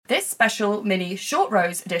This special mini short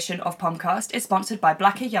rose edition of Pomcast is sponsored by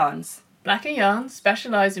Blacker Yarns. Blacker Yarns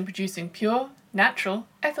specialise in producing pure, natural,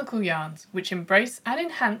 ethical yarns, which embrace and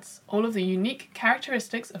enhance all of the unique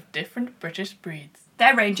characteristics of different British breeds.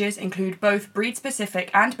 Their ranges include both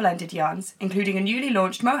breed-specific and blended yarns, including a newly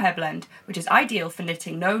launched mohair blend, which is ideal for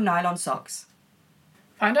knitting no nylon socks.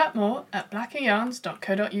 Find out more at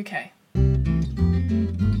blackeryarns.co.uk.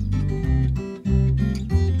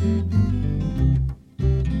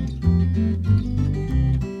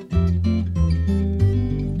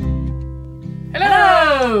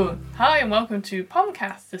 Hello! Hi and welcome to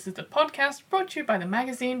Pomcast. This is the podcast brought to you by the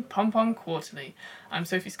magazine Pom Pom Quarterly. I'm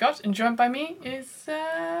Sophie Scott and joined by me is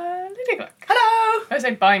Lydia Gluck. Hello! I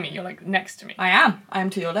say by me, you're like next to me. I am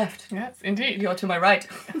to your left. Yes, indeed. You're to my right.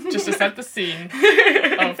 Just to set the scene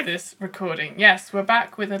of this recording. Yes, we're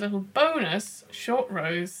back with a little bonus short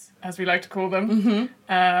rose, as we like to call them,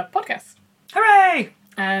 podcast. Hooray!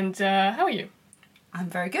 And how are you? I'm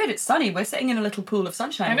very good. It's sunny. We're sitting in a little pool of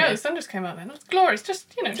sunshine. I know, here. the sun just came out then. It's glorious. Just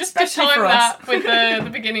to especially time for us. that with the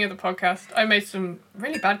beginning of the podcast. I made some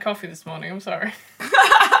really bad coffee this morning. I'm sorry.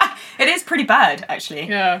 It is pretty bad, actually.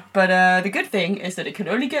 Yeah. But the good thing is that it can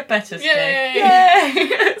only get better today. Yay!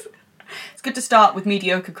 It's good to start with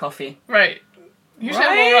mediocre coffee. Right. Usually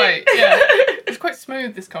I'm Right? alright. Yeah. It's quite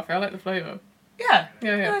smooth, this coffee. I like the flavour. Yeah.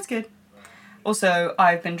 Yeah. No, that's good. Also,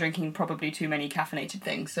 I've been drinking probably too many caffeinated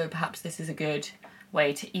things, so perhaps this is a good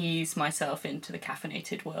way to ease myself into the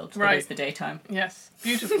caffeinated world that is the daytime. Yes,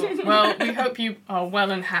 beautiful. Well, we hope you are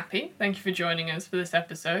well and happy. Thank you for joining us for this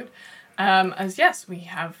episode. We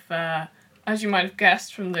have, as you might have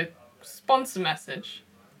guessed from the sponsor message,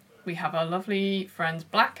 we have our lovely friends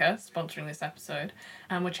Blacker sponsoring this episode,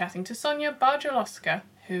 and we're chatting to Sonja Bargielowska,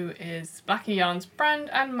 who is Blacker Yarns brand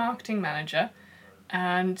and marketing manager.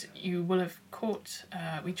 And you will have caught,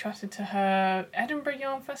 we chatted to her Edinburgh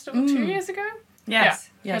Yarn Festival 2 years ago. Yes.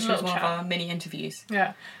 Yeah, had a she was little one of chat. our mini interviews.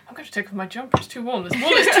 Yeah. I'm going to take off my jumper. It's too warm. This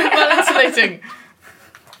wall is too well insulating.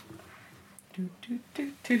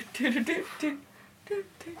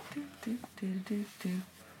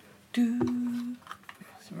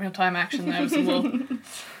 Some real-time action there with the wall.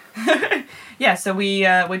 Yeah, so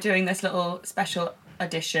we're doing this little special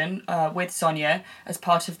edition with Sonja as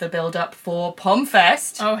part of the build-up for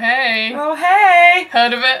PomFest. Oh, hey. Oh, hey!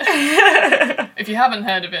 Heard of it? If you haven't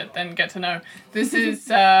heard of it, then get to know. This is,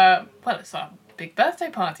 it's our big birthday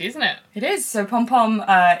party, isn't it? It is. So Pom Pom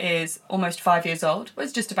is almost 5 years old. Well,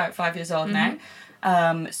 it's just about 5 years old now.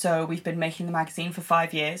 So we've been making the magazine for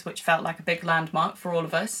 5 years, which felt like a big landmark for all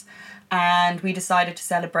of us. And we decided to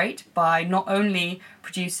celebrate by not only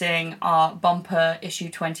producing our bumper issue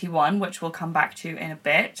 21, which we'll come back to in a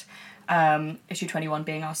bit, issue 21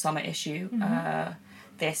 being our summer issue,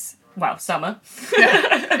 summer.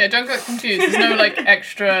 Yeah, don't get confused. There's no,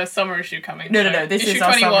 extra summer issue coming. No, this is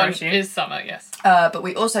our summer issue. Issue 21 is summer, yes. But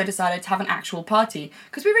we also decided to have an actual party,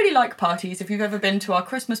 because we really like parties. If you've ever been to our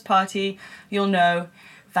Christmas party, you'll know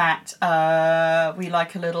that we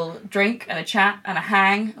like a little drink and a chat and a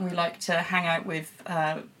hang, and we like to hang out with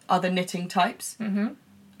other knitting types, and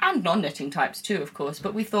non-knitting types too, of course,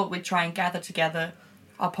 but we thought we'd try and gather together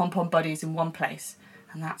our pom-pom buddies in one place,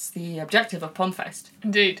 and that's the objective of PomFest.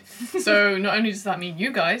 Indeed. So not only does that mean you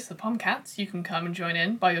guys, the Pomcats, you can come and join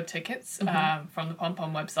in, buy your tickets from the Pom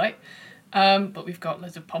Pom website, but we've got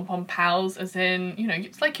loads of Pom Pom pals, as in,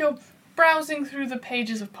 it's like you're browsing through the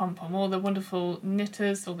pages of Pom Pom, all the wonderful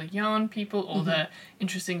knitters, all the yarn people, all the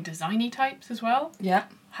interesting designy types as well. Yeah.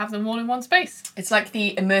 Have them all in one space. It's like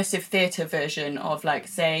the immersive theatre version of,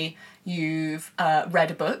 say, you've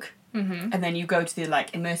read a book, and then you go to the,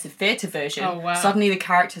 immersive theatre version. Oh, wow. Suddenly the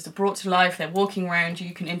characters are brought to life, they're walking around,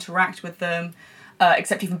 you can interact with them,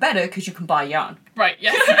 except even better, because you can buy yarn. Right,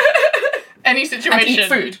 yes. Any situation. And eat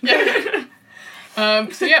food. Yeah.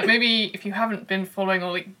 Maybe if you haven't been following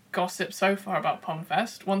all the gossip so far about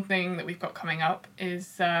PomFest, one thing that we've got coming up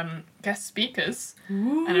is guest speakers.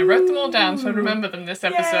 Ooh. And I wrote them all down so I remember them this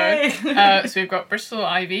episode. So we've got Bristol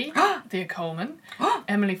Ivy, Thea Coleman,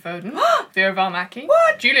 Emily Foden, Vera Valmaki,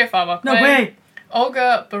 Julia Farber, No way!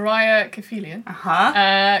 Olga Baraya Kefilian,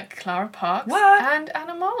 Clara Parks, and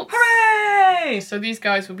Anna Maltz. Hooray! So these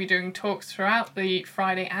guys will be doing talks throughout the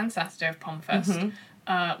Friday and Saturday of PomFest,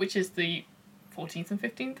 which is the 14th and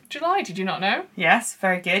 15th of July. Did you not know? Yes,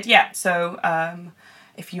 very good. Yeah, so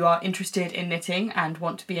if you are interested in knitting and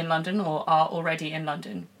want to be in London or are already in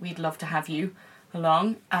London, we'd love to have you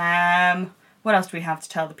along. What else do we have to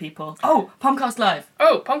tell the people? Oh, Pomcast Live.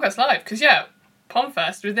 Oh, Pomcast Live, because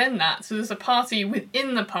PomFest within that, so there's a party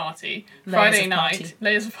within the party. Friday night.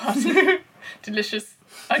 Layers of party. Delicious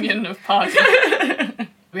onion of party.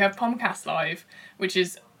 We have Pomcast Live, which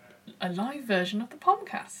is a live version of the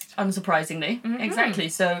podcast. Unsurprisingly. Mm-hmm. Exactly.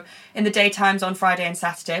 So in the daytimes on Friday and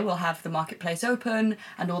Saturday, we'll have the marketplace open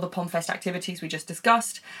and all the PomFest activities we just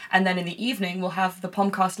discussed. And then in the evening, we'll have the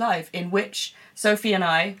Pomcast Live, in which Sophie and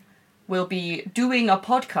I will be doing a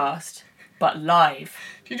podcast, but live.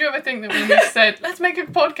 Did you ever think that when we said, let's make a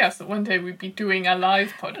podcast, that one day we'd be doing a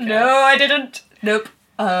live podcast? No, I didn't. Nope.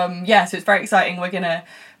 So it's very exciting. We're going to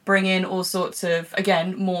bring in all sorts of,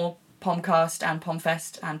 again, more Pomcast and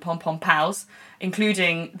Pomfest and Pom pals,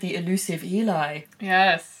 including the elusive Eli.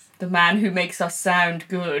 Yes. The man who makes us sound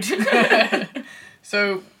good.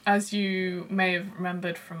 So, as you may have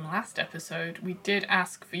remembered from last episode, we did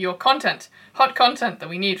ask for your content, hot content that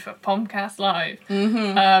we need for Pomcast Live.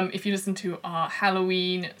 Mm-hmm. If you listen to our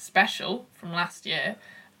Halloween special from last year,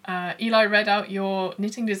 Eli read out your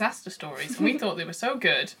knitting disaster stories, and we thought they were so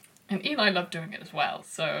good. And Eli loved doing it as well,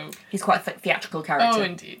 so... He's quite a theatrical character. Oh,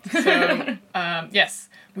 indeed. So, yes,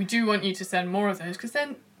 we do want you to send more of those, because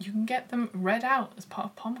then you can get them read out as part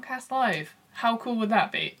of Pomcast Live. How cool would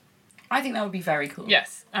that be? I think that would be very cool.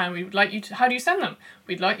 Yes, and we would like you to... How do you send them?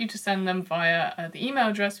 We'd like you to send them via the email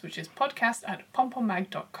address, which is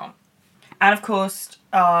podcast@pompommag.com. And of course,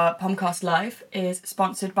 our Pomcast Live is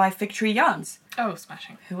sponsored by Fig Tree Yarns, Oh,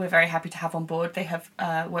 smashing. who we're very happy to have on board. They have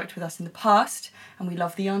worked with us in the past, and we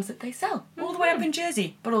love the yarns that they sell. All the way up in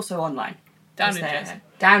Jersey, but also online. Down in Jersey.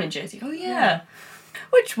 Down in Jersey. Oh, yeah.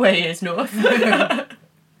 Which way is north?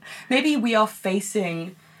 Maybe we are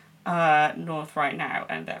facing north right now,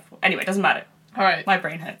 and therefore... Anyway, doesn't matter. All right. My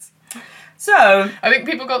brain hurts. So... I think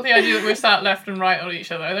people got the idea that we're sat left and right on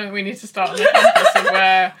each other. I don't think we need to start on the compass of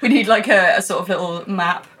where... We need like a sort of little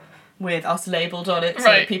map with us labelled on it so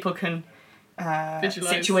Right. that people can Visualise.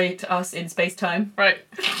 situate us in space-time. Right.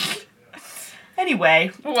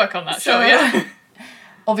 Anyway. We'll work on that, So- shall we? Yeah.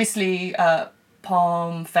 Obviously,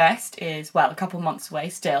 PomFest is, well, a couple months away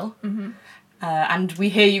still. Mm-hmm. And we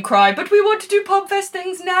hear you cry, but we want to do PomFest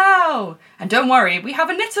things now! And don't worry, we have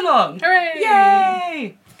a knit-along! Hooray!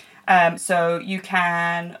 Yay! So you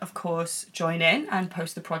can, of course, join in and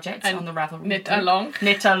post the projects And on the Ravelry knit group. along.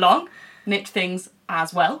 Knit along. Knit things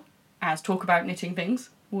as well as talk about knitting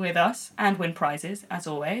things with us and win prizes, as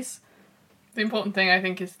always. The important thing, I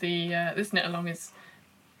think, is the this knit along is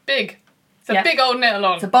big. It's a Yeah. big old knit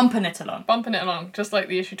along. It's a bumper knit along. Bumping it along, just like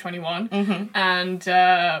the issue 21. Mm-hmm.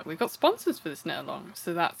 And we've got sponsors for this knit along.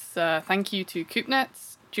 So that's thank you to Coop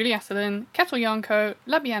Knits, Julie Asselin, Kettle Yarn Co,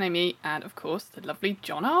 La Bien-Aimée, and of course the lovely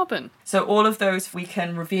John Arbon. So all of those we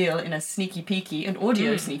can reveal in a sneaky peeky, an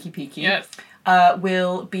audio sneaky peeky, Yes,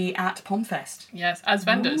 will be at PomFest. yes, as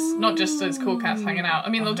vendors, not just as cool cats hanging out. I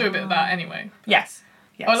mean, they'll do a bit of that anyway. Yes.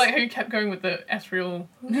 Yes. I like how you kept going with the ethereal.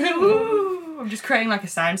 Ooh, I'm just creating like a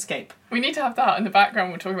soundscape. We need to have that in the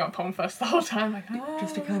background. We're talking about PomFest the whole time. Like,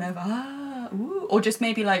 Just to kind of, ooh. Or just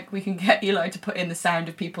maybe like we can get Eli to put in the sound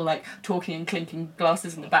of people like talking and clinking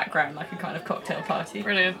glasses in the background, like a kind of cocktail party.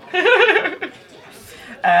 Brilliant.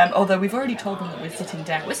 Although we've already told them that we're sitting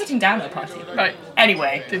down. We're sitting down at a party. Right,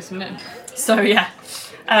 Anyway, do some knitting. so yeah.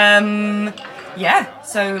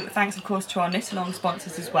 So thanks of course to our knit along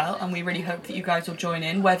sponsors as well, and we really hope that you guys will join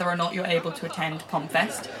in whether or not you're able to attend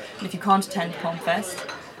PomFest. And if you can't attend PomFest,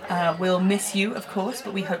 we'll miss you of course,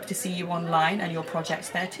 but we hope to see you online and your projects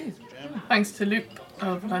there too. Thanks to Loop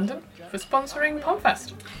of London for sponsoring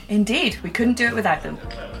PomFest. Indeed, we couldn't do it without them.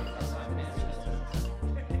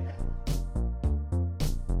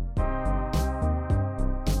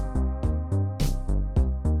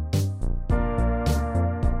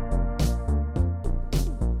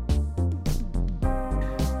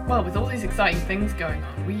 Well, with all these exciting things going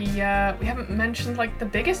on, we haven't mentioned like the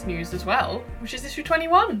biggest news as well, which is issue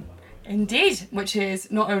 21. Indeed, which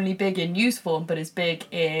is not only big in news form, but is big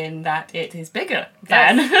in that it is bigger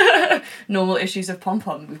than normal issues of Pom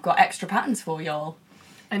Pom. We've got extra patterns for y'all.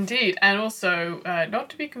 Indeed, and also not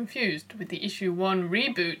to be confused with the issue 1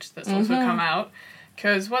 reboot that's also come out,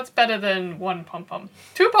 because what's better than one pom pom?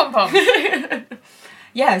 2 pom poms.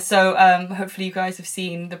 Yeah, so hopefully you guys have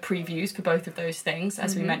seen the previews for both of those things.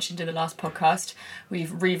 As we mentioned in the last podcast,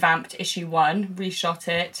 we've revamped issue 1, reshot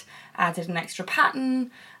it, added an extra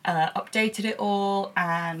pattern, updated it all,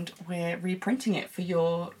 and we're reprinting it for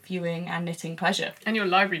your viewing and knitting pleasure. And your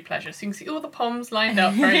library pleasure, so you can see all the poms lined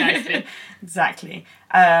up very nicely. Exactly.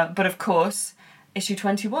 But of course, issue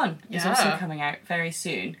 21 is also Yeah. coming out very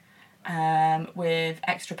soon, with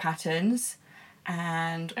extra patterns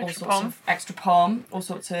and all Extra sorts pom. of extra pom, all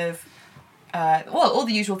sorts of all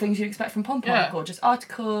the usual things you'd expect from Pom Pom, Yeah. gorgeous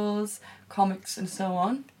articles, comics, and so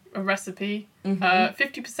on. a recipe.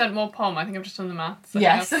 50% more POM. I think I've just done the maths.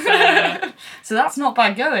 Yes. So that's not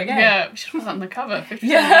bad going, eh? Yeah, we should put that on the cover. 50%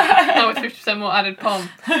 with 50% more added POM.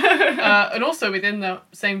 And also within the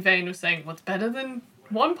same vein of saying what's better than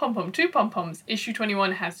one pom-pom, two pom-poms, issue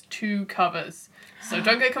 21 has 2 covers. So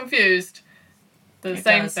don't get confused. They're the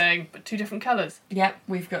same thing, but 2 different colours. Yep,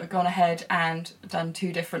 we've gone ahead and done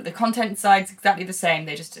 2 different... The content side's exactly the same.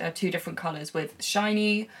 They just 2 different colours with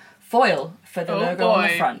shiny foil for the logo on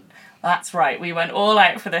the front. That's right. We went all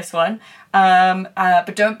out for this one.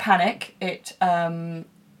 But don't panic. It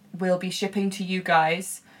will be shipping to you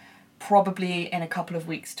guys probably in a couple of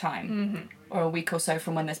weeks' time. Or a week or so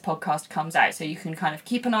from when this podcast comes out. So you can kind of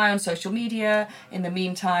keep an eye on social media. In the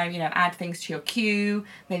meantime, add things to your queue,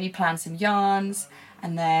 maybe plan some yarns,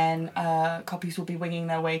 and then copies will be winging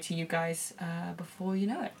their way to you guys before you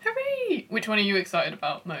know it. Hooray! Which one are you excited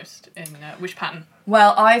about most in which pattern?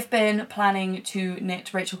 Well, I've been planning to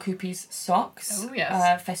knit Rachel Coopy's socks,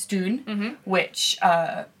 Festoon, which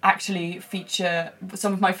actually feature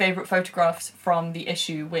some of my favourite photographs from the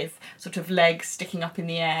issue with sort of legs sticking up in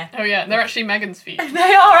the air. Oh yeah, they're actually Megan's feet.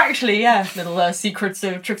 They are actually, yeah. Little secrets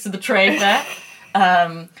of tricks of the trade there.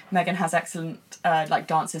 Megan has excellent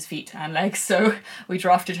dancer's feet and legs, so we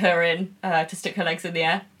drafted her in to stick her legs in the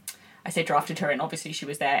air. I say drafted her in, obviously she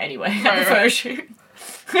was there anyway at the photo shoot.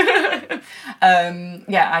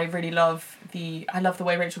 I really love the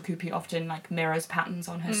way Rachel Coopy often mirrors patterns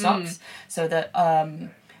on her socks, so that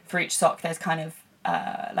for each sock there's kind of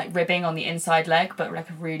ribbing on the inside leg, but a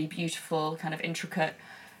really beautiful kind of intricate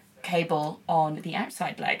cable on the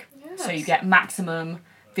outside leg. Yes. So you get maximum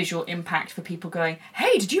visual impact for people going,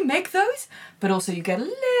 hey, did you make those? But also you get a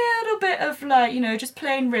little bit of just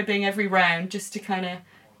plain ribbing every round just to kind of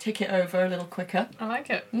tick it over a little quicker. I like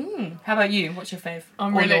it. How about you? What's your fave?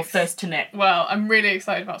 Your first to knit? Well, I'm really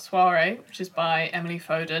excited about Soiree, which is by Emily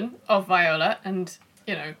Foden of Viola, and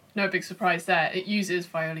no big surprise there. It uses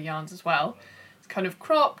Viola yarns as well. It's kind of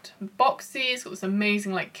cropped, boxy. It's got this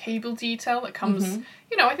amazing cable detail that comes.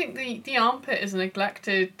 I think the armpit is a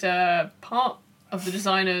neglected part of the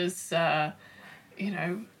designer's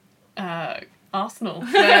arsenal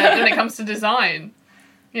when it comes to design.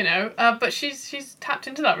 But she's tapped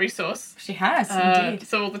into that resource. She has, indeed.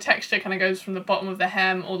 So all the texture kind of goes from the bottom of the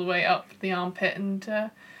hem all the way up the armpit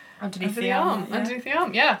and underneath the arm. Yeah. Underneath the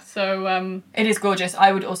arm, yeah. So it is gorgeous.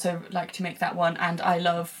 I would also like to make that one, and I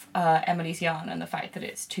love Emily's yarn and the fact that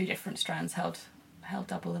it's 2 different strands held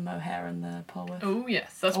double the mohair and the Polworth. Oh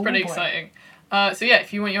yes, that's pretty exciting. So yeah,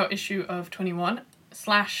 if you want your issue of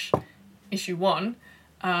 21/issue 1,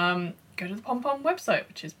 go to the Pom Pom website,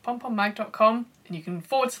 which is pompommag.com, and you can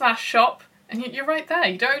 /shop, and you're right there.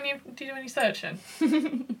 You don't need to do any searching.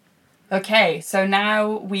 Okay, so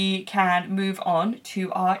now we can move on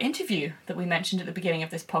to our interview that we mentioned at the beginning of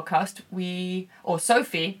this podcast.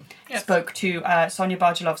 Sophie spoke to Sonja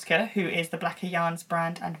Bargielowska, who is the Blacker Yarns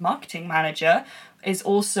brand and marketing manager, is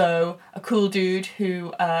also a cool dude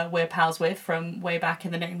who we're pals with from way back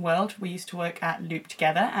in the knitting world. We used to work at Loop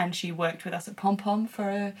together, and she worked with us at Pom Pom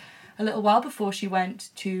for a little while before she went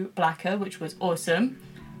to Blacker, which was awesome.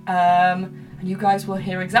 And you guys will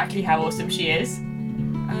hear exactly how awesome she is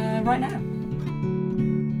right now.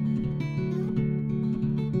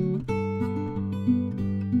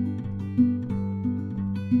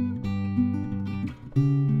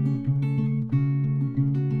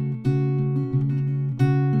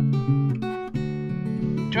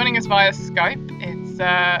 Joining us via Skype, it's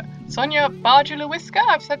Sonja Bargielowska.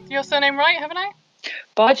 I've said your surname right, haven't I?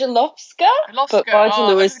 Bargielowska, but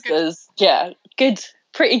Bargielowska's, good,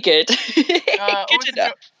 pretty good.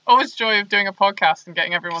 Always joy of doing a podcast and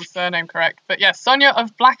getting everyone's surname correct. But yes, Sonja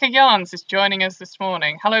of Blacker Yarns is joining us this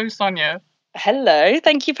morning. Hello, Sonja. Hello,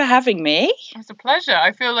 thank you for having me. It's a pleasure.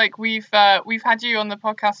 I feel like we've had you on the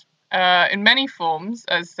podcast in many forms,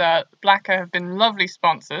 as Blacker have been lovely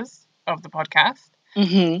sponsors of the podcast.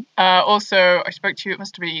 Also, I spoke to you, it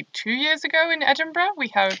must be 2 years ago in Edinburgh. We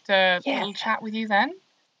had a little chat with you then.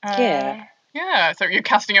 Yeah, so you're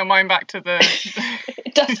casting your mind back to the...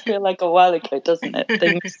 It does feel like a while ago, doesn't it?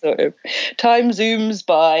 Things sort of... Time zooms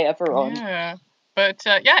by, ever on. Yeah. But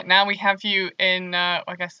now we have you in, an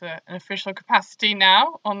official capacity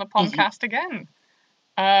now on the podcast again.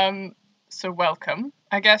 So welcome.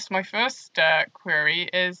 I guess my first query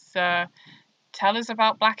is... tell us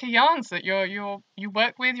about Blacker Yarns that you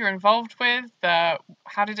work with, you're involved with.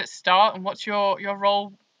 How did it start, and what's your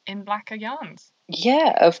role in Blacker Yarns?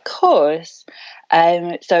 Yeah, of course.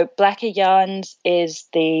 So Blacker Yarns is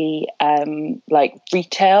the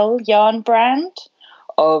retail yarn brand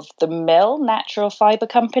of the Mill Natural Fibre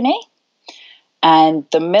Company. And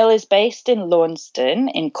the mill is based in Launceston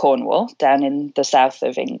in Cornwall, down in the south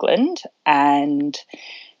of England. And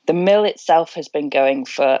the mill itself has been going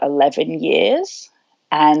for 11 years.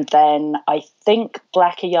 And then I think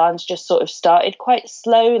Blacker Yarns just sort of started quite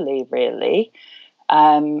slowly, really.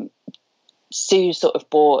 Sue sort of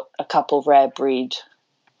bought a couple rare breed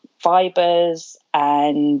fibres,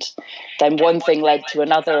 and then one thing led to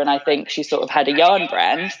another, and I think she sort of had a yarn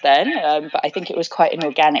brand then, but I think it was quite an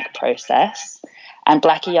organic process. And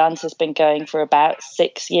Blacker Yarns has been going for about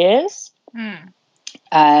 6 years.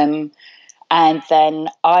 And then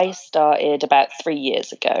I started about 3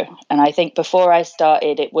 years ago. And I think before I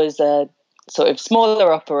started, it was a sort of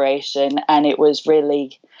smaller operation, and it was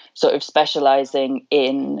really sort of specialising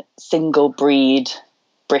in single breed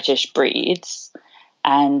British breeds.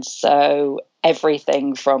 And so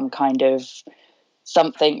everything from kind of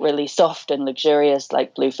something really soft and luxurious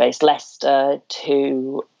like Blueface Leicester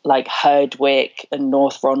to like Herdwick and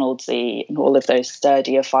North Ronaldsay and all of those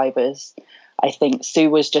sturdier fibres. I think Sue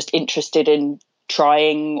was just interested in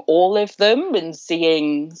trying all of them and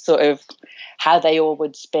seeing sort of how they all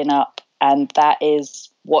would spin up. And that is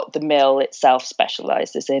what the mill itself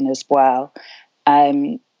specialises in as well.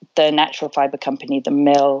 The natural fibre company, the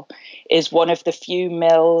mill, is one of the few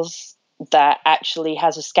mills that actually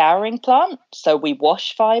has a scouring plant. So we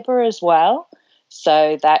wash fibre as well.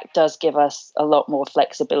 So that does give us a lot more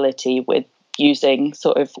flexibility with using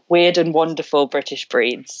sort of weird and wonderful British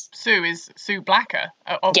breeds. Sue is Sue Blacker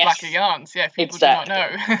of Yes, Blacker Yarns. Yeah, if people exactly.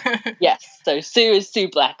 do not know. Yes, so Sue is Sue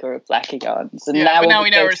Blacker of Blacker Yarns. And yeah, but now we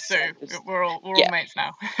know her go as Sue. We're all mates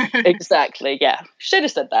now. Exactly, yeah. Should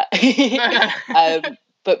have said that. No.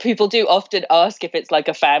 But people do often ask if it's like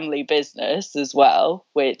a family business as well,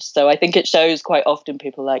 so I think it shows quite often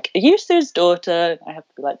people are like, are you Sue's daughter? I have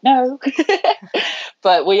to be like, no.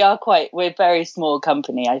 But we're a very small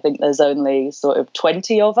company. I think there's only sort of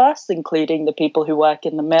 20 of us, including the people who work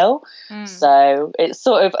in the mill. So it's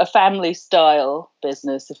sort of a family style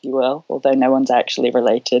business, if you will, although no one's actually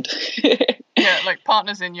related. Yeah, like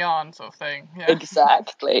partners in yarn sort of thing. Yeah.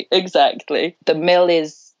 Exactly. The mill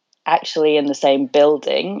is actually in the same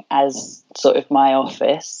building as sort of my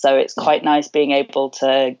office, so it's quite nice being able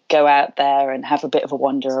to go out there and have a bit of a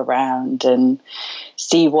wander around and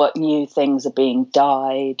see what new things are being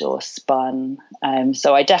dyed or spun.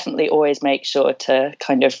 So I definitely always make sure to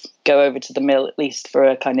kind of go over to the mill at least for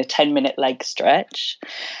a kind of 10-minute leg stretch.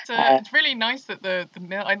 So it's really nice that the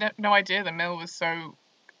mill, I had no idea the mill was so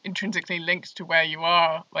intrinsically linked to where you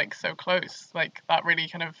are, like so close. Like that really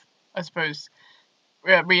kind of, I suppose,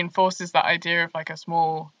 reinforces that idea of like a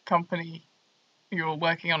small company, you're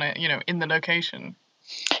working on it, in the location.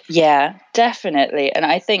 Yeah, definitely. And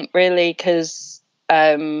I think really because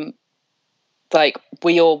like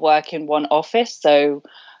we all work in one office, so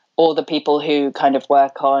all the people who kind of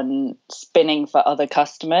work on spinning for other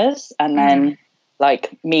customers, and then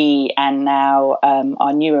like me and now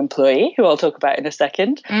our new employee, who I'll talk about in a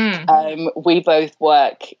second, we both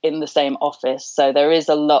work in the same office. So there is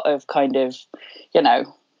a lot of kind of,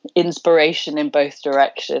 inspiration in both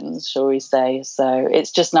directions, shall we say. So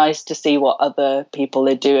it's just nice to see what other people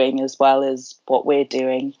are doing as well as what we're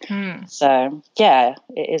doing. So yeah,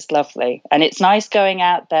 it is lovely. And it's nice going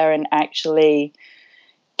out there and actually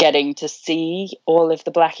getting to see all of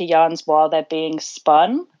the Blacker yarns while they're being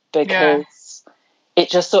spun, because it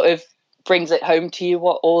just sort of brings it home to you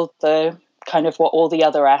what all the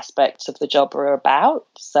other aspects of the job are about.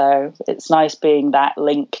 So it's nice being that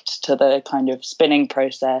linked to the kind of spinning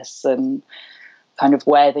process and kind of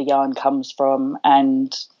where the yarn comes from.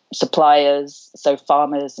 And suppliers, so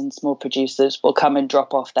farmers and small producers, will come and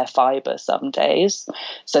drop off their fibre some days.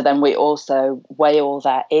 So then we also weigh all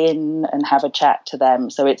that in and have a chat to them.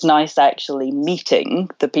 So it's nice actually meeting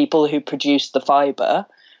the people who produce the fibre,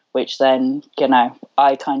 which then,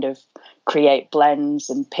 I kind of create blends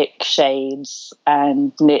and pick shades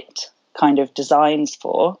and knit kind of designs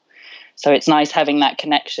for. So it's nice having that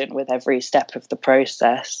connection with every step of the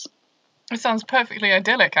process. It sounds perfectly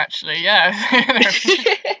idyllic, actually. Yeah.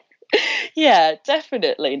 Yeah,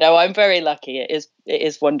 definitely. No, I'm very lucky. It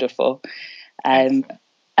is wonderful. And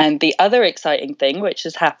the other exciting thing which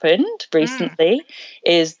has happened recently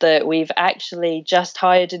is that we've actually just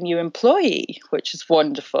hired a new employee, which is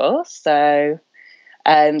wonderful. So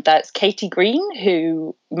that's Katie Green,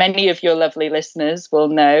 who many of your lovely listeners will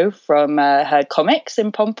know from her comics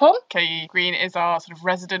in Pom Pom. Katie Green is our sort of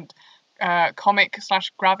resident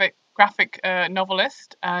comic/graphic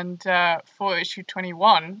novelist, and for issue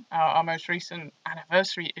 21, our most recent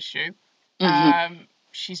anniversary issue,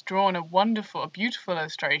 she's drawn a beautiful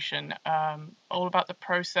illustration all about the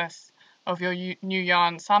process of your new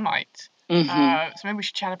yarn Samite. So maybe we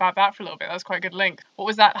should chat about that for a little bit. That's quite a good link. What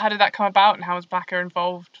was that? How did that come about, and how was Blacker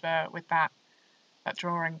involved with that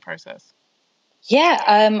drawing process?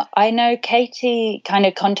 Yeah, I know Katie kind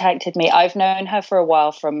of contacted me. I've known her for a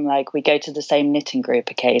while from we go to the same knitting group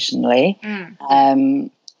occasionally.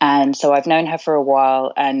 And so I've known her for a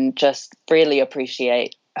while and just really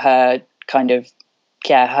appreciate her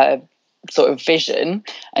her sort of vision.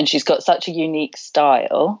 And she's got such a unique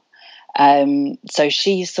style. So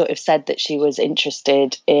she sort of said that she was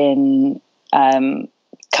interested in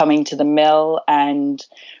coming to the mill and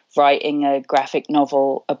writing a graphic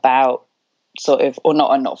novel about or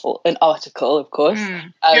not a novel, an article, of course.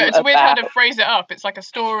 It's a weird how to phrase it up. It's like a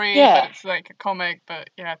story, but it's like a comic, but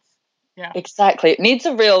yeah. Exactly. It needs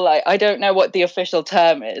a real, I don't know what the official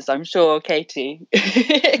term is. I'm sure Katie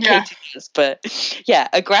does, but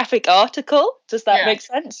a graphic article. Does that make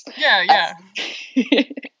sense? Yeah.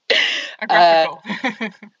 A graphical.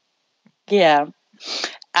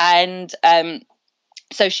 And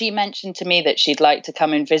so she mentioned to me that she'd like to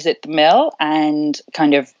come and visit the mill and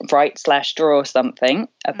kind of write/draw something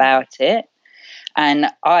about it. And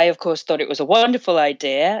I, of course, thought it was a wonderful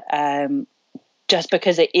idea, just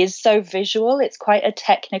because it is so visual. It's quite a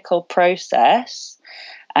technical process.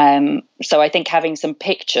 So I think having some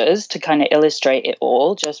pictures to kind of illustrate it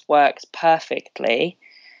all just works perfectly.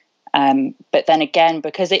 But then again,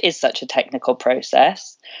 because it is such a technical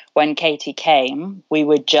process, when Katie came, we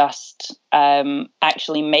were just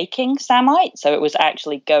actually making samite. So it was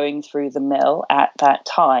actually going through the mill at that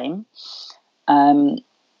time. And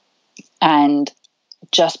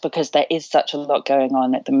just because there is such a lot going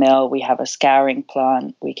on at the mill, we have a scouring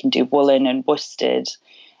plant, we can do woolen and worsted,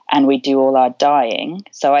 and we do all our dyeing.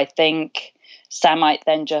 So I think samite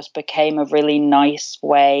then just became a really nice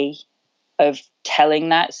way of telling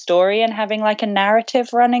that story and having a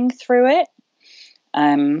narrative running through it.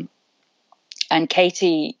 And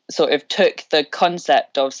Katie sort of took the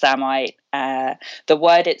concept of samite. The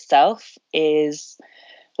word itself is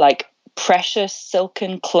precious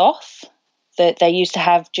silken cloth that they used to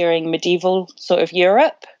have during medieval sort of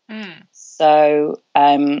Europe. So,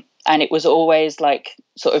 and it was always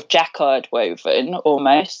sort of jacquard woven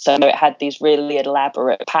almost. So it had these really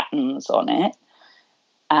elaborate patterns on it.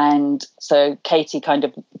 And so Katie kind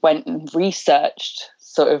of went and researched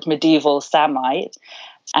sort of medieval samite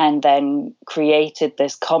and then created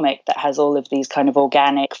this comic that has all of these kind of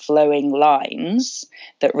organic flowing lines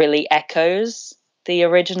that really echoes the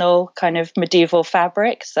original kind of medieval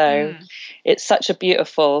fabric. So it's such a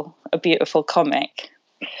beautiful comic.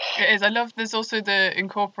 It is. I love there's also the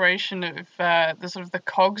incorporation of the sort of the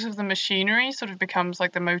cogs of the machinery sort of becomes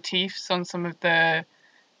the motifs on some of the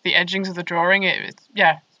edgings of the drawing. It's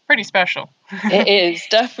pretty special. It is,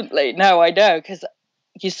 definitely. No, I know, because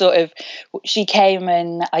she came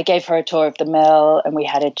and I gave her a tour of the mill and we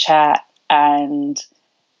had a chat, and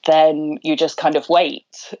then you just kind of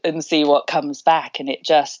wait and see what comes back. And it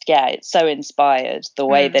just, it's so inspired the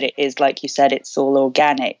way that it is. Like you said, it's all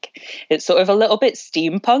organic. It's sort of a little bit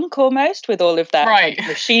steampunk almost with all of that kind of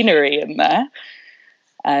machinery in there.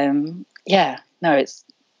 It's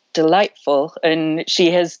delightful. And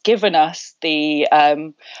she has given us her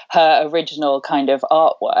original kind of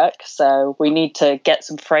artwork. So we need to get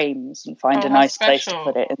some frames and find a nice place to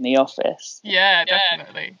put it in the office. Yeah,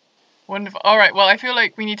 definitely. Wonderful. All right. Well, I feel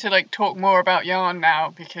like we need to talk more about yarn now,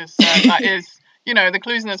 because that is, the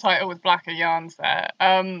clues in the title with Blacker yarns there.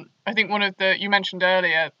 I think you mentioned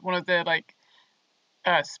earlier, one of the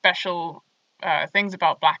special things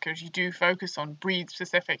about Blacker is you do focus on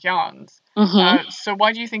breed-specific yarns. So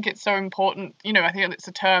why do you think it's so important? I think it's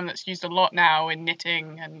a term that's used a lot now in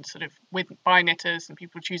knitting and sort of by knitters and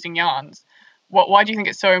people choosing yarns. Why do you think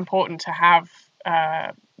it's so important to have,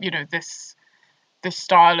 this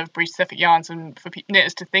style of breed-specific yarns, and for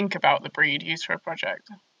knitters to think about the breed used for a project?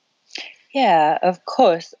 Yeah, of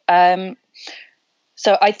course.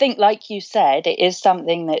 So I think, like you said, it is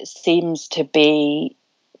something that seems to be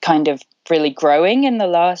kind of really growing in the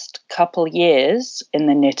last couple years in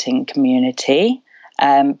the knitting community.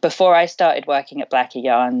 Before I started working at Blacker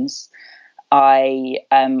Yarns, I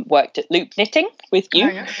worked at Loop Knitting with you.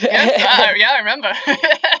 Oh, yeah. I remember.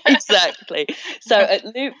 Exactly. So at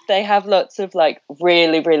Loop, they have lots of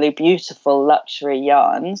really, really beautiful luxury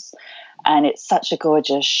yarns, and it's such a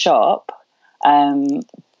gorgeous shop.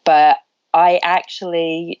 But I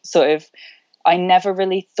actually I never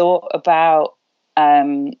really thought about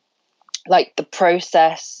the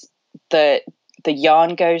process that the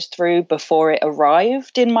yarn goes through before it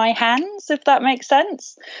arrived in my hands, if that makes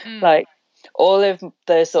sense. All of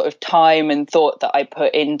the sort of time and thought that I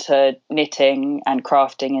put into knitting and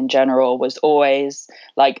crafting in general was always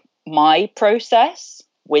my process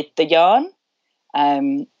with the yarn.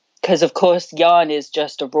 Because of course yarn is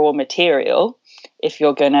just a raw material if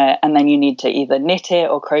you're gonna, and then you need to either knit it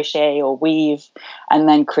or crochet or weave and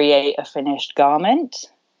then create a finished garment.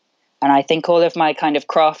 And I think all of my kind of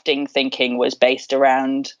crafting thinking was based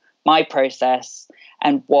around my process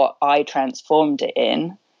and what I transformed it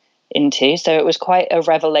into. So it was quite a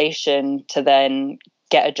revelation to then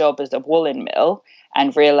get a job as a woolen mill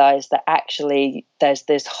and realize that actually there's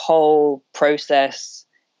this whole process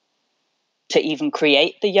to even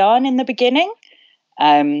create the yarn in the beginning.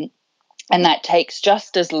 And that takes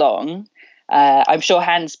just as long. I'm sure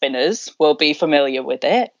hand spinners will be familiar with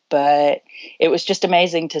it, but it was just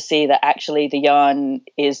amazing to see that actually the yarn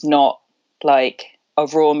is not like a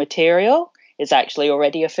raw material. It's actually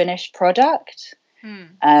already a finished product.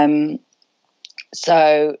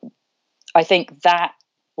 So I think that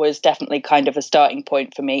was definitely kind of a starting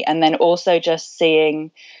point for me. And then also just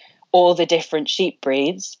seeing all the different sheep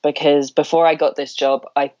breeds, because before I got this job,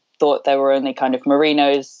 I thought there were only kind of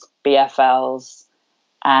Merinos, BFLs,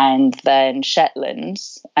 and then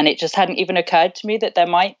Shetlands. And it just hadn't even occurred to me that there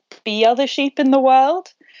might be other sheep in the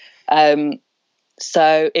world.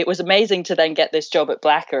 So it was amazing to then get this job at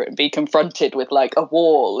Blacker and be confronted with like a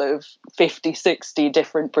wall of 50, 60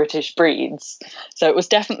 different British breeds. So it was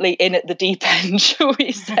definitely in at the deep end, shall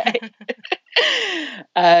we say.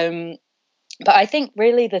 But I think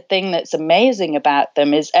really the thing that's amazing about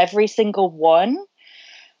them is every single one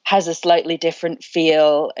has a slightly different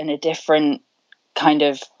feel and a different kind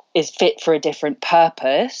of is fit for a different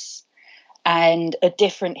purpose and a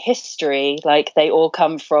different history. Like they all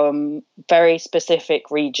come from very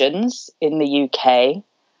specific regions in the UK.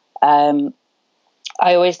 I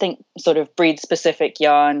always think sort of breed specific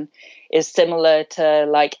yarn is similar to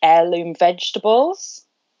like heirloom vegetables.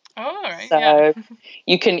 Oh, right. So yeah.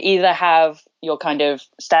 you can either have your kind of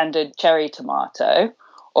standard cherry tomato,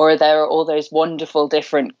 or there are all those wonderful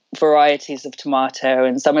different varieties of tomato,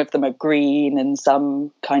 and some of them are green and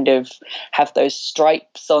some kind of have those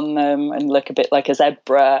stripes on them and look a bit like a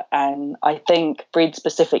zebra. And I think breed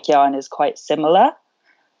specific yarn is quite similar.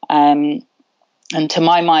 And to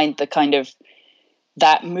my mind, the kind of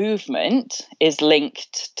that movement is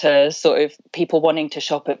linked to sort of people wanting to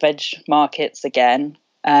shop at veg markets again.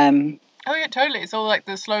 Oh yeah, totally. It's all like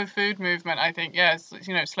the slow food movement, I think. Yeah,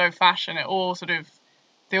 it's, slow fashion. They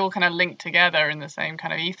all kind of link together in the same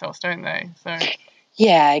kind of ethos, don't they? So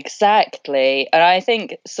yeah, exactly. And I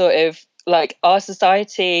think sort of like our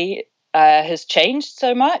society has changed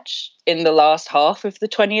so much in the last half of the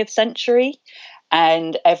 20th century,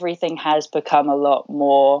 and everything has become a lot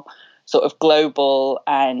more sort of global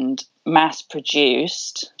and mass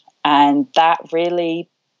produced. And that really,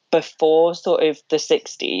 before sort of the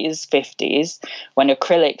 60s, 50s, when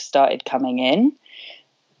acrylic started coming in,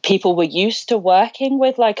 people were used to working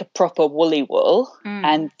with like a proper woolly wool.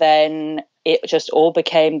 And then it just all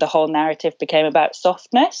became, the whole narrative became about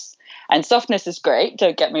softness. And softness is great,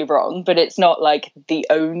 don't get me wrong, but it's not like the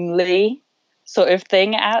only sort of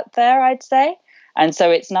thing out there, I'd say. And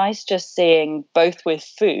so it's nice just seeing both with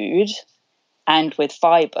food and with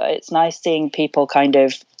fiber, it's nice seeing people kind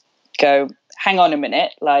of go, hang on a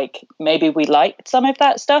minute, like maybe we liked some of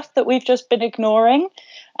that stuff that we've just been ignoring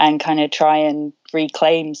and kind of try and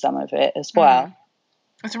reclaim some of it as well.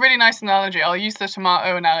 It's a really nice analogy. I'll use the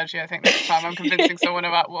tomato analogy, I think, next time I'm convincing someone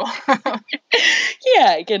about wool.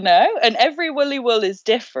 Yeah, and every woolly wool is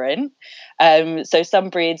different. So some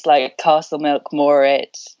breeds like Castle Milk,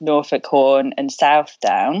 Morit, Norfolk Horn and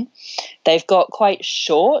Southdown, they've got quite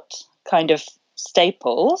short kind of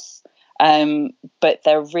staples, but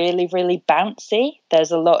they're really, really bouncy.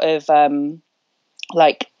 There's a lot of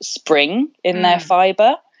like spring in their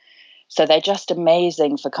fibre. So they're just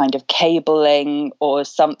amazing for kind of cabling or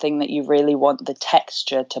something that you really want the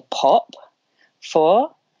texture to pop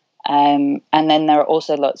for. And then there are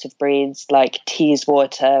also lots of breeds like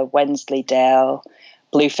Teeswater, Wensleydale,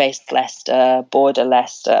 Blue-faced Leicester, Border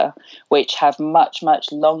Leicester, which have much,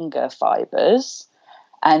 much longer fibres.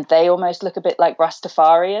 And they almost look a bit like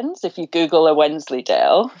Rastafarians. If you Google a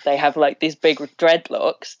Wensleydale, they have like these big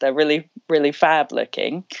dreadlocks. They're really, really fab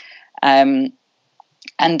looking.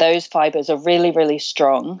 And those fibres are really, really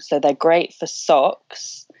strong. So they're great for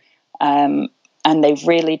socks. And they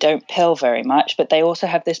really don't pill very much. But they also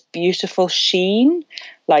have this beautiful sheen,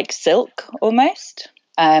 like silk almost.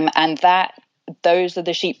 And those are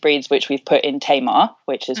the sheep breeds which we've put in Tamar,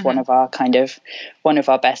 which is one of our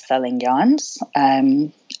best-selling yarns.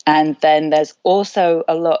 And then there's also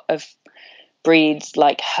a lot of breeds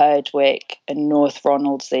like Herdwick and North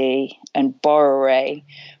Ronaldsay and Borroway,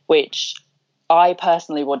 which I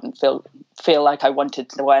personally wouldn't feel like I wanted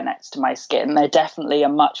to wear next to my skin. They're definitely a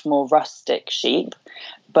much more rustic sheep,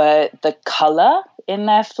 but the colour in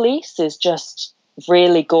their fleece is just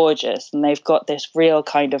really gorgeous, and they've got this real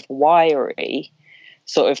kind of wiry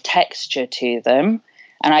sort of texture to them.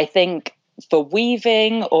 And I think for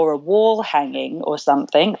weaving or a wall hanging or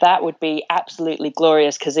something, that would be absolutely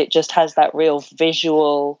glorious, because it just has that real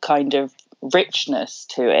visual kind of richness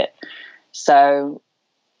to it. So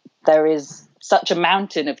there is such a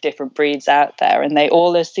mountain of different breeds out there, and they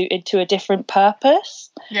all are suited to a different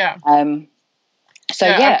purpose. Yeah. So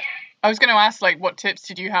yeah. I was going to ask, like, what tips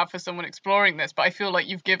did you have for someone exploring this? But I feel like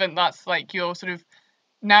you've given, that's like your sort of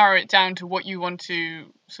narrow it down to what you want to,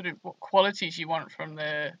 sort of what qualities you want from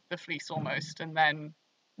the fleece almost, and then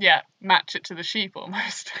match it to the sheep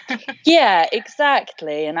almost. Yeah,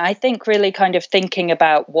 exactly. And I think really kind of thinking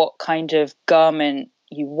about what kind of garment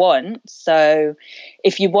you want. So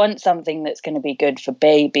if you want something that's going to be good for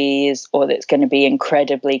babies or that's going to be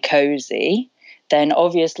incredibly cozy, then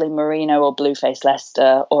obviously merino or blueface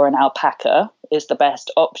Leicester or an alpaca is the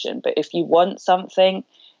best option. But if you want something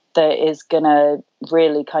that is going to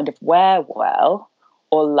really kind of wear well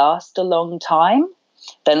or last a long time,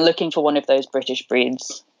 then looking for one of those British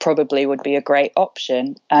breeds probably would be a great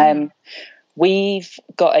option. We've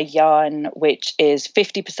got a yarn which is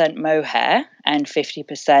 50% mohair and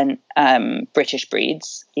 50% British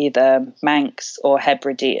breeds, either Manx or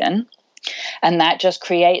Hebridean. And that just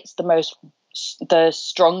creates the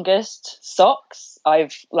strongest socks.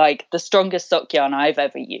 The strongest sock yarn I've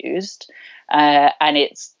ever used. And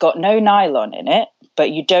it's got no nylon in it,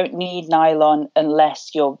 but you don't need nylon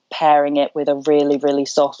unless you're pairing it with a really, really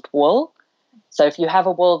soft wool. So if you have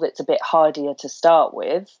a wool that's a bit hardier to start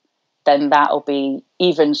with, then that'll be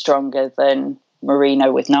even stronger than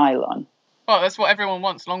merino with nylon. Well, that's what everyone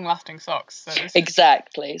wants, long-lasting socks. So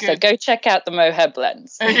exactly. So go check out the mohair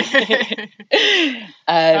blends. The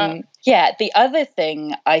other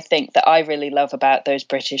thing I think that I really love about those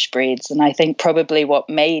British breeds, and I think probably what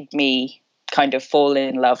made me kind of fall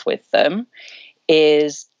in love with them,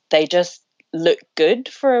 is they just look good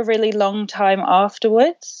for a really long time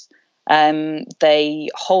afterwards. They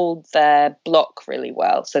hold their block really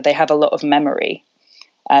well, so they have a lot of memory.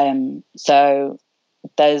 So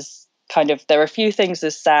there are a few things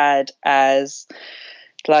as sad as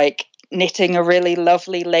like knitting a really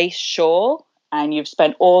lovely lace shawl, and you've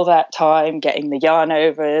spent all that time getting the yarn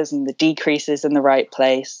overs and the decreases in the right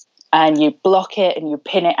place, and you block it and you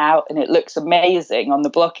pin it out and it looks amazing on the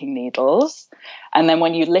blocking needles. And then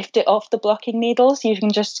when you lift it off the blocking needles, you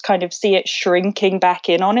can just kind of see it shrinking back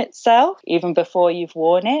in on itself even before you've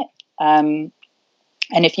worn it. And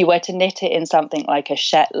if you were to knit it in something like a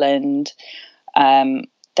Shetland, then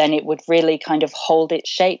it would really kind of hold its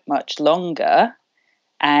shape much longer,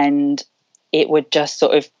 and it would just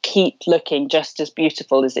sort of keep looking just as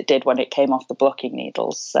beautiful as it did when it came off the blocking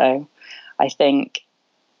needles. So I think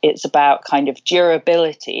it's about kind of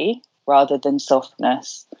durability rather than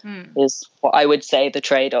softness is what I would say the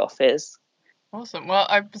trade-off is. Awesome. Well,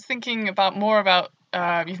 I was thinking more about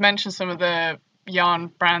you've mentioned some of the yarn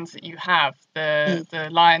brands that you have, the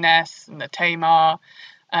Lioness and the Tamar,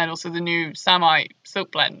 and also the new Samite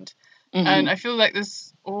silk blend. Mm-hmm. And I feel like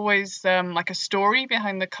there's always like a story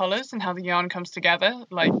behind the colours and how the yarn comes together.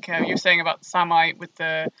 Like you're saying about Samite with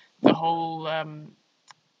the whole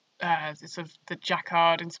sort of the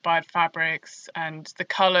jacquard inspired fabrics, and the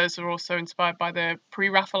colours are also inspired by the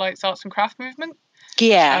pre-Raphaelite arts and craft movement.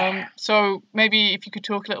 Yeah. So maybe if you could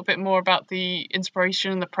talk a little bit more about the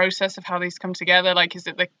inspiration and the process of how these come together. Like, is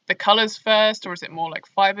it the colours first, or is it more like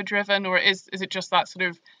fibre driven, or is it just that sort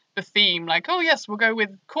of the theme? Like, oh yes, we'll go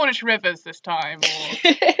with Cornish rivers this time.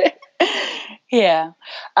 Or... Yeah.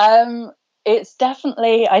 It's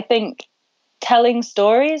definitely, I think, telling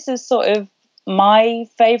stories is sort of my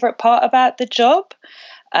favourite part about the job.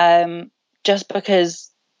 Just because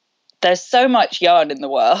there's so much yarn in the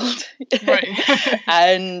world. Right.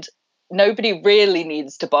 And nobody really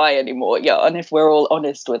needs to buy any more yarn if we're all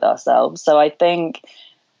honest with ourselves. So I think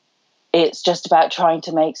it's just about trying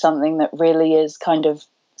to make something that really is kind of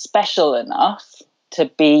special enough to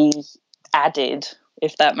be added,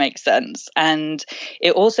 if that makes sense. And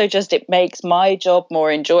it also it makes my job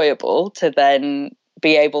more enjoyable to then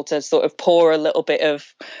be able to sort of pour a little bit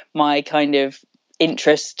of my kind of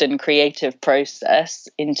interest and creative process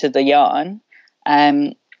into the yarn.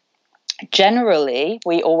 Generally,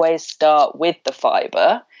 we always start with the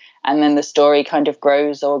fibre, and then the story kind of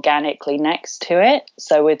grows organically next to it.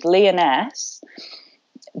 So with Lioness,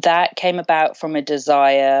 that came about from a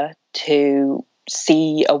desire to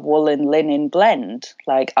see a wool and linen blend.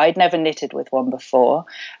 Like, I'd never knitted with one before,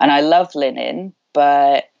 and I love linen,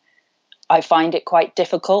 but I find it quite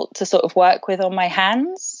difficult to sort of work with on my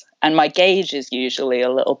hands, and my gauge is usually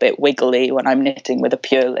a little bit wiggly when I'm knitting with a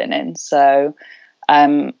pure linen. So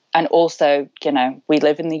and also, you know, we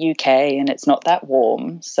live in the UK and it's not that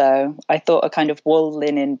warm, so I thought a kind of wool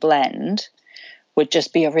linen blend would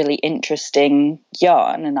just be a really interesting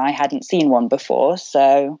yarn, and I hadn't seen one before,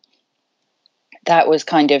 so that was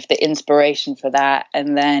kind of the inspiration for that.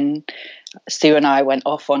 And then Sue and I went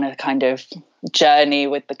off on a kind of journey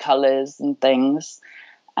with the colours and things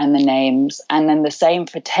and the names. And then the same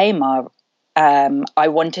for Tamar. I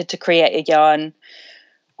wanted to create a yarn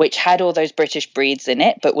which had all those British breeds in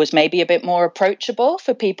it, but was maybe a bit more approachable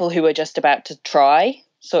for people who were just about to try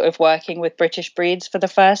sort of working with British breeds for the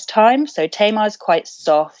first time. So Tamar's quite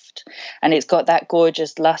soft, and it's got that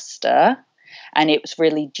gorgeous luster, and it was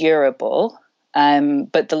really durable.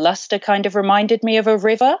 But the luster kind of reminded me of a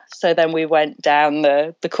river. So then we went down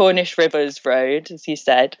the Cornish Rivers Road, as you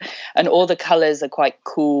said, and all the colours are quite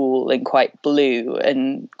cool and quite blue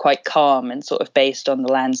and quite calm and sort of based on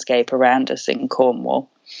the landscape around us in Cornwall.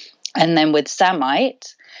 And then with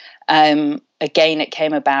Samite, again, it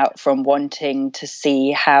came about from wanting to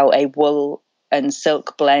see how a wool and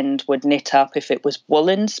silk blend would knit up if it was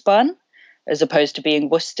woolen spun as opposed to being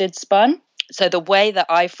worsted spun. So the way that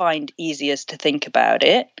I find easiest to think about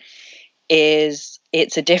it is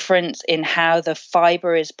it's a difference in how the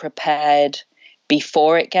fibre is prepared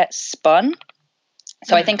before it gets spun.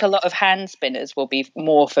 So I think a lot of hand spinners will be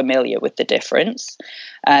more familiar with the difference.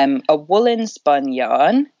 A woolen spun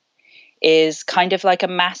yarn is kind of like a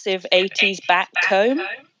massive 80s back comb.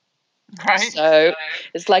 Right. So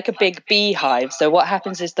it's like a big beehive. So what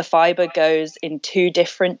happens is the fiber goes in two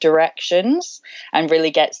different directions and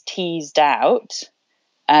really gets teased out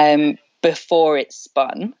before it's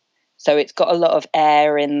spun. So it's got a lot of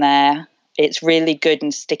air in there. It's really good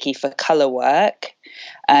and sticky for colour work.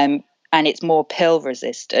 And it's more pill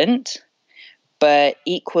resistant. But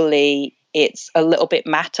equally, it's a little bit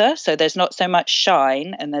matter. So there's not so much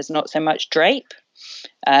shine and there's not so much drape.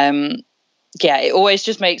 Yeah, it always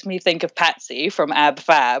just makes me think of Patsy from Ab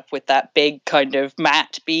Fab with that big kind of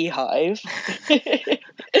matte beehive.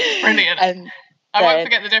 Brilliant. And I won't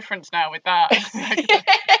forget the difference now with that.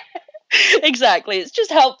 Exactly. It's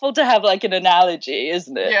just helpful to have like an analogy,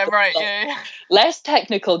 isn't it? Yeah, right. Like, yeah. less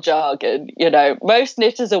technical jargon. You know, most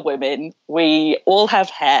knitters are women. We all have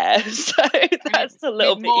hair. So that's a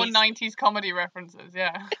little bit more easy. 90s comedy references,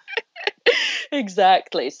 yeah.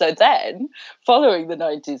 Exactly. So then, following the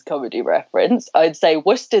 90s comedy reference, I'd say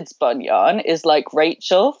worsted spun yarn is like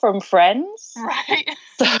Rachel from Friends. Right.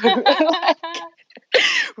 So, like,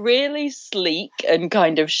 really sleek and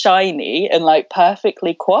kind of shiny and like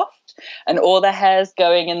perfectly coiffed, and all the hair's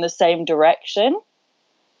going in the same direction.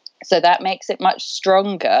 So that makes it much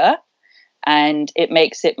stronger and it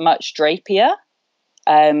makes it much drapier.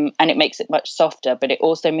 And it makes it much softer, but it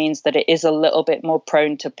also means that it is a little bit more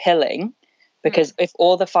prone to pilling. Because if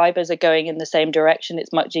all the fibers are going in the same direction,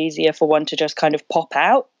 it's much easier for one to just kind of pop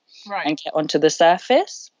out and get onto the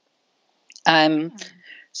surface.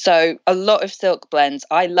 So a lot of silk blends,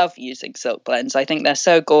 I love using silk blends. I think they're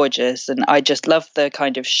so gorgeous and I just love the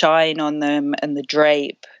kind of shine on them and the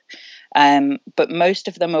drape. But most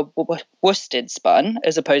of them are worsted spun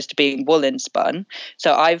as opposed to being woolen spun.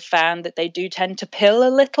 So I've found that they do tend to pill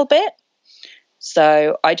a little bit.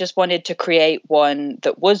 So I just wanted to create one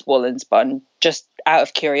that was woolen spun just out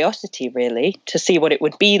of curiosity, really, to see what it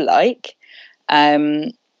would be like.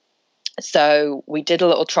 So we did a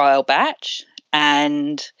little trial batch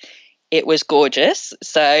and it was gorgeous.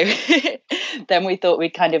 So then we thought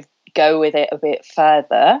we'd kind of go with it a bit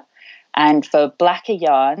further. And for blacker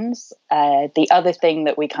yarns, the other thing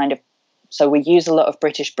that so we use a lot of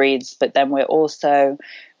British breeds, but then we're also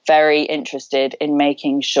very interested in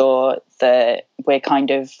making sure that we're kind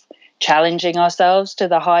of challenging ourselves to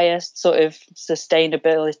the highest sort of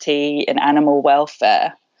sustainability and animal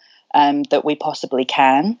welfare that we possibly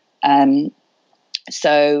can.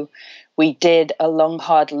 So we did a long,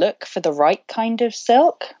 hard look for the right kind of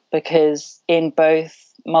silk, because in both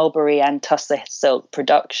mulberry and tussar silk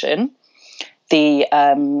production, the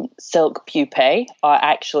silk pupae are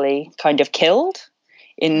actually kind of killed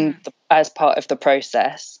as part of the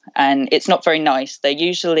process, and it's not very nice. They're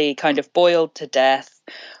usually kind of boiled to death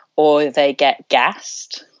or they get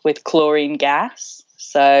gassed with chlorine gas.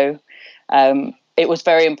 So it was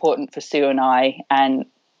very important for Sue and I and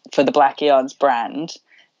for the Black Yarns brand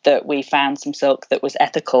that we found some silk that was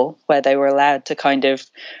ethical, where they were allowed to kind of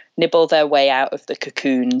nibble their way out of the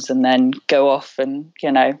cocoons and then go off and,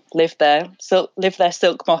 you know, live their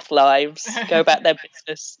silk moth lives, go about their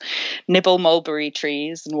business, nibble mulberry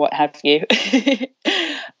trees and what have you.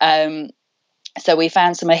 So we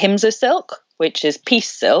found some ahimsa silk, which is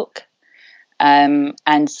peace silk.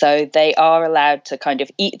 And so they are allowed to kind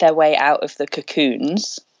of eat their way out of the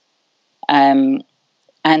cocoons. And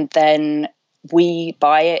then we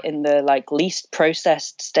buy it in the like least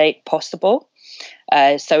processed state possible.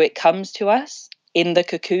 So it comes to us in the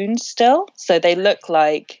cocoons still. So they look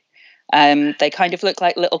like, they kind of look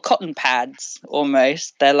like little cotton pads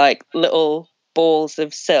almost. They're like little balls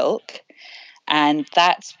of silk. And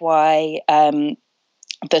that's why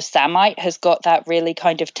the samite has got that really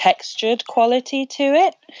kind of textured quality to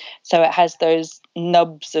it. So it has those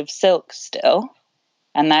nubs of silk still.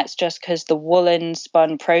 And that's just because the woolen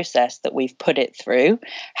spun process that we've put it through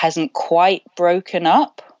hasn't quite broken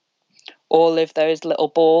up all of those little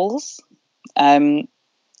balls.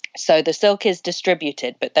 So the silk is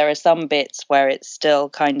distributed, but there are some bits where it's still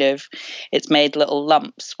kind of, it's made little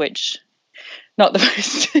lumps, which not the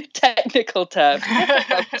most technical term,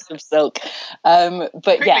 lumps of silk. But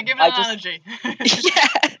quickly, yeah, give an analogy. Yeah.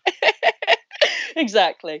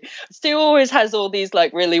 Exactly. Stu always has all these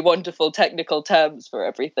like really wonderful technical terms for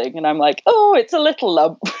everything, and I'm like, oh, it's a little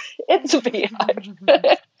lump, it's a beehive.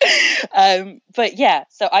 But yeah,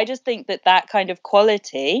 so I just think that kind of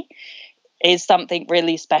quality is something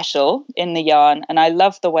really special in the yarn, and I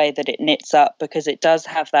love the way that it knits up because it does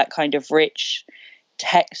have that kind of rich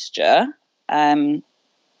texture.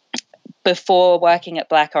 Before working at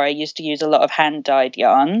Blacker, I used to use a lot of hand-dyed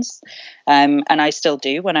yarns, and I still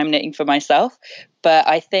do when I'm knitting for myself. But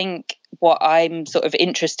I think what I'm sort of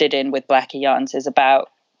interested in with Blacker yarns is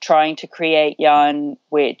about trying to create yarn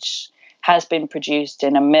which has been produced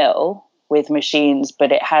in a mill with machines,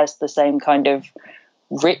 but it has the same kind of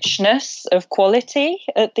richness of quality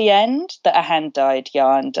at the end that a hand-dyed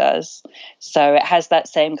yarn does. So it has that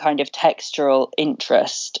same kind of textural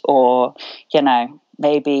interest, or, you know,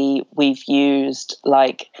 maybe we've used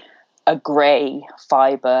like a grey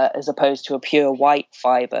fibre as opposed to a pure white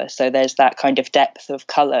fibre. So there's that kind of depth of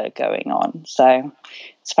colour going on. So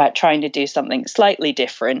it's about trying to do something slightly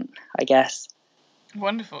different, I guess.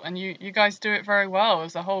 Wonderful. And you guys do it very well.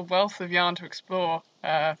 There's a whole wealth of yarn to explore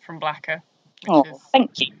from Blacker, which is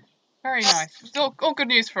Thank you. very nice. It's all good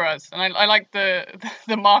news for us. And I like the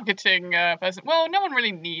marketing person. Well, no one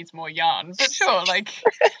really needs more yarn, but sure, like,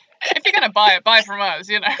 if you're going to buy it, buy from us,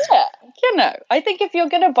 you know. Yeah, you know, I think if you're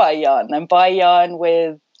going to buy yarn, then buy yarn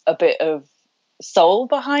with a bit of soul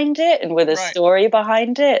behind it and with a story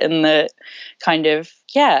behind it, and that kind of,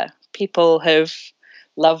 yeah, people have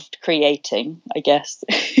loved creating, I guess.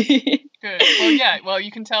 Good. Well, yeah, well,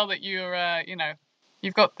 you can tell that you're, you know,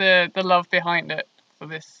 you've got the love behind it for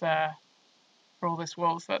this, for all this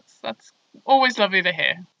wool. So that's always lovely to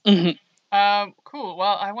hear. Mm-hmm. Cool.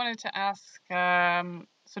 Well, I wanted to ask,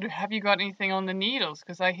 sort of, have you got anything on the needles?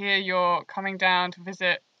 Because I hear you're coming down to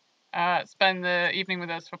visit, spend the evening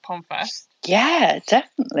with us for PomFest. Yeah,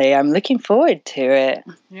 definitely. I'm looking forward to it.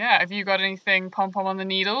 Yeah. Have you got anything pom-pom on the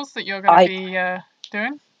needles that you're going to be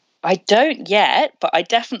doing? I don't yet, but I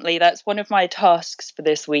definitely, that's one of my tasks for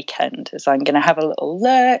this weekend, is I'm going to have a little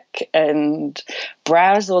look and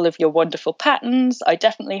browse all of your wonderful patterns. I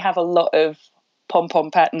definitely have a lot of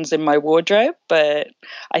pom-pom patterns in my wardrobe, but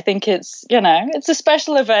I think it's, you know, it's a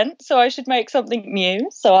special event, so I should make something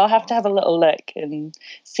new. So I'll have to have a little look and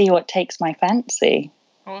see what takes my fancy.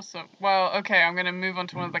 Awesome. Well, okay, I'm going to move on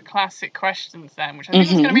to one of the classic questions then, which I think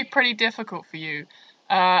is going to be pretty difficult for you.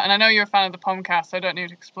 And I know you're a fan of the Pomcast, so I don't need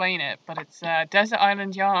to explain it, but it's Desert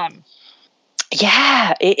Island yarn.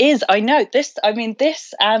 Yeah, it is. I know this. I mean,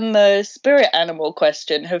 this and the spirit animal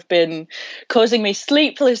question have been causing me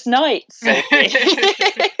sleepless nights.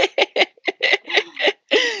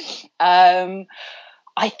 I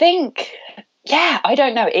think, yeah, I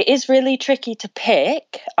don't know. It is really tricky to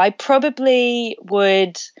pick. I probably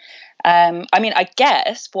would. I mean, I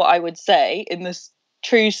guess what I would say in this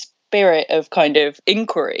true spirit of kind of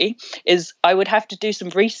inquiry is I would have to do some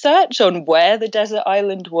research on where the desert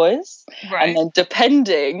island was, and then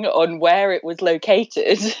depending on where it was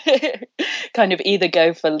located, kind of either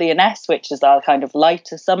go for Lyonesse, which is our kind of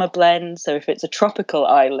lighter summer blend. So if it's a tropical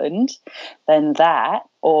island, then that,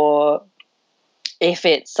 or if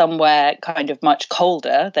it's somewhere kind of much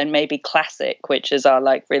colder, then maybe Classic, which is our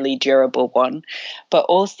like really durable one. But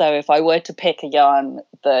also, if I were to pick a yarn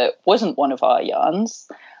that wasn't one of our yarns,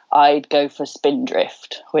 I'd go for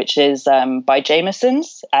Spindrift, which is by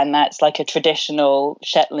Jameson's, and that's like a traditional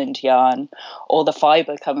Shetland yarn. All the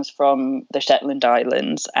fibre comes from the Shetland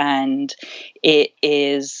Islands, and it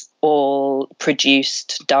is all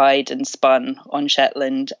produced, dyed and spun on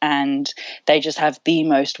Shetland, and they just have the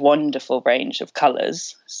most wonderful range of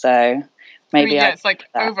colours. So maybe it's like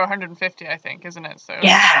over 150, I think, isn't it? So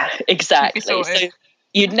yeah, exactly. So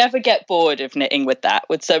you'd never get bored of knitting with that,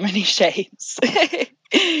 with so many shades.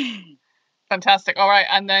 Fantastic. All right,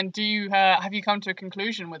 and then do you have you come to a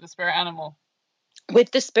conclusion with the spirit animal?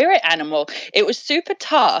 With the spirit animal, it was super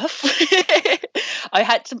tough.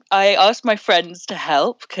 I asked my friends to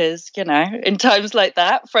help because, you know, in times like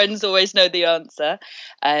that, friends always know the answer.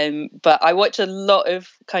 But I watch a lot of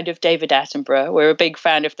kind of David Attenborough. We're a big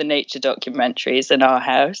fan of the nature documentaries in our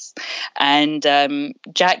house. And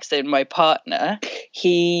Jackson, my partner,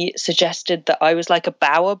 he suggested that I was like a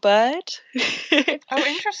bowerbird. Oh,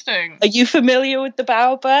 interesting. Are you familiar with the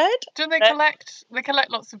bowerbird? Do they collect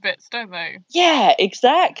lots of bits, don't they? Yeah,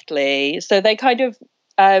 exactly. So they kind of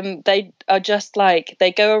they are just like,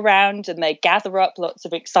 they go around and they gather up lots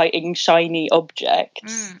of exciting shiny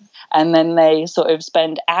objects, and then they sort of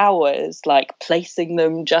spend hours like placing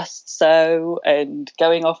them just so, and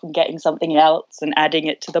going off and getting something else and adding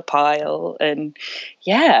it to the pile. And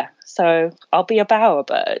yeah, so I'll be a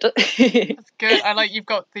bowerbird. That's good. I like you've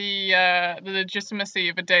got the legitimacy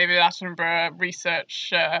of a David Attenborough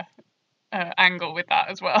research angle with that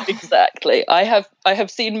as well. Exactly. I have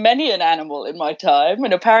seen many an animal in my time,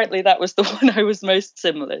 and apparently that was the one I was most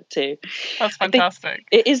similar to. That's fantastic.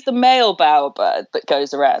 It is the male bowerbird that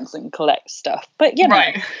goes around and collects stuff, but you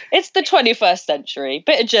know, it's the 21st century.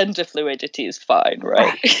 Bit of gender fluidity is fine,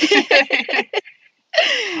 right?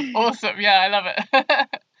 Awesome. Yeah, I love it.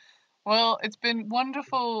 Well, it's been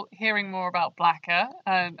wonderful hearing more about Blacker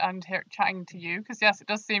and chatting to you, because yes, it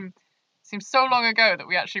does seem so long ago that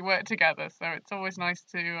we actually worked together, so it's always nice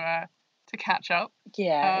to catch up.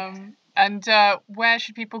 Yeah. And where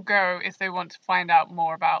should people go if they want to find out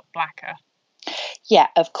more about Blacker? Yeah,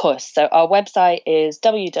 of course. So our website is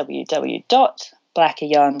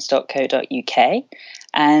www.blackeryarns.co.uk,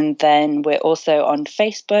 and then we're also on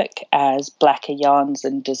Facebook as Blacker Yarns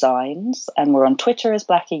and Designs, and we're on Twitter as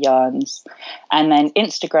Blacker Yarns, and then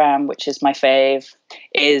Instagram, which is my fave,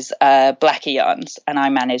 is Blacker Yarns, and I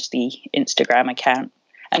manage the Instagram account.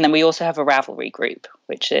 And then we also have a Ravelry group,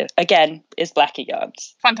 which again is Blacker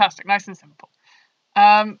Yarns. Fantastic, nice and simple.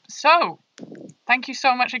 So thank you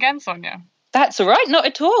so much again, Sonja. That's all right, not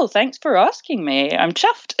at all. Thanks for asking me. I'm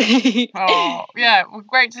chuffed. Oh, yeah, well,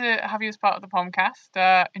 great to have you as part of the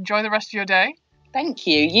podcast. Enjoy the rest of your day. Thank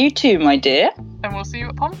you. You too, my dear. And we'll see you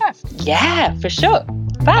at PomFest. Yeah, for sure.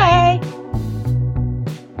 Bye.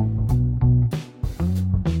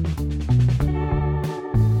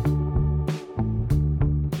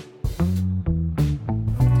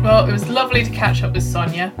 Well, it was lovely to catch up with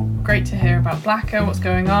Sonja. Great to hear about Blacker, what's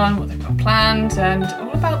going on, what they've got planned, and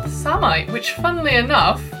all about the Samite, which, funnily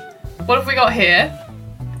enough, what have we got here?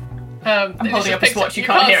 I'm holding up a swatch, you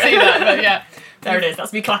can't hear it. See that, but yeah. There it is,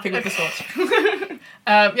 that's me clapping with the swatch.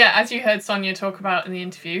 Yeah, as you heard Sonja talk about in the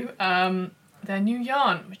interview, their new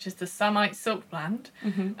yarn, which is the Samite Silk Blend.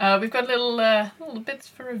 Mm-hmm. We've got little bits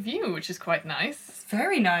for review, which is quite nice. It's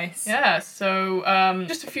very nice. Yeah, so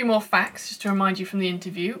just a few more facts, just to remind you from the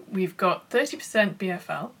interview. We've got 30%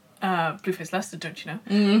 BFL, Blueface Leicester, don't you know?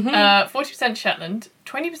 Mm-hmm. 40% Shetland,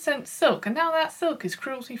 20% silk, and now that silk is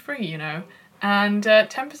cruelty-free, you know, and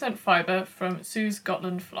 10% fibre from Sue's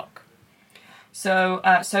Gotland Flock. So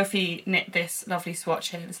Sophie knit this lovely swatch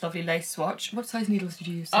here, this lovely lace swatch. What size needles did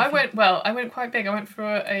you use, Sophie? I went quite big. I went for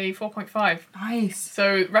a 4.5. Nice.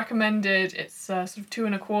 So recommended, it's sort of 2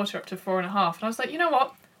 1/4 up to 4.5. And I was like, you know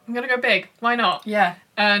what? I'm going to go big. Why not? Yeah.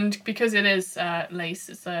 And because it is lace,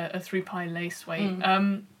 it's a 3-ply lace weight,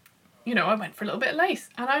 you know, I went for a little bit of lace.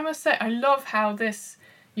 And I must say, I love how this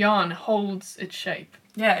yarn holds its shape.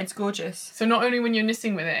 Yeah, it's gorgeous. So not only when you're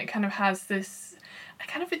knitting with it, it kind of has this...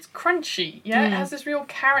 it's crunchy, yeah? It has this real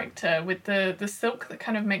character with the silk that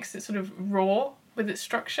kind of makes it sort of raw with its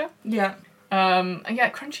structure. Yeah. And yeah,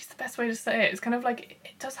 crunchy's the best way to say it. It's kind of like,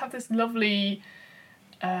 it does have this lovely,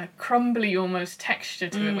 crumbly almost texture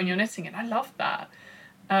to it when you're knitting it. I love that.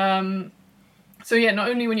 So yeah, not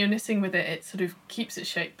only when you're knitting with it, it sort of keeps its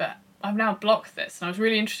shape, but I've now blocked this, and I was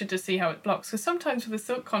really interested to see how it blocks, because sometimes with the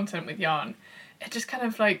silk content with yarn, it just kind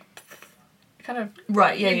of like...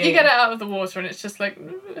 right, yeah, you get it out of the water and it's just like,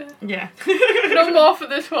 yeah, no more for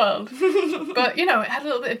this world. But you know, it had a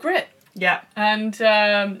little bit of grit. Yeah. And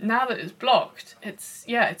now that it's blocked,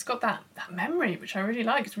 it's got that memory, which I really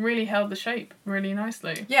like. It's really held the shape really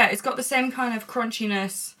nicely. Yeah, it's got the same kind of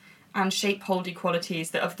crunchiness and shape-holdy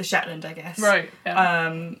qualities that of the Shetland, I guess. Right,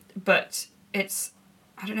 yeah. But it's,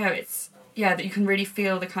 I don't know, it's, yeah, that you can really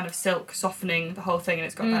feel the kind of silk softening the whole thing, and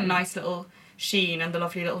it's got that nice little sheen and the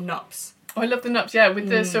lovely little knops. Oh, I love the knops, yeah. With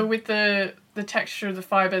the texture of the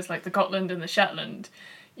fibres, like the Gotland and the Shetland,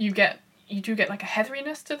 you do get like a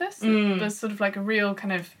heatheriness to this. There's sort of like a real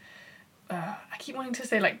kind of, I keep wanting to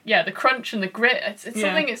say like, yeah, the crunch and the grit. It's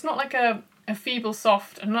something, it's not like a feeble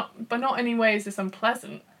soft, and but not in any ways is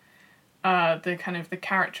unpleasant. The kind of the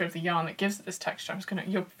character of the yarn that gives it this texture.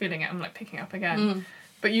 You're feeling it, I'm like picking up again.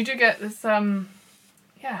 But you do get this,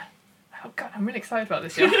 yeah. Oh God, I'm really excited about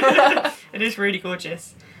this yarn. It is really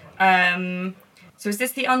gorgeous. So is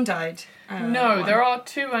this the undyed? No, one? there are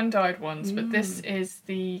 2 undyed ones, but this is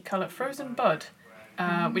the colour Frozen Bud,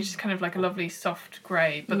 which is kind of like a lovely soft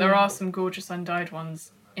grey, but there are some gorgeous undyed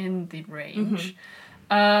ones in the range.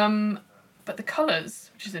 But the colours,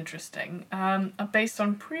 which is interesting, are based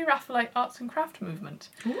on pre-Raphaelite arts and craft movement.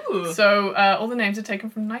 Ooh. So all the names are taken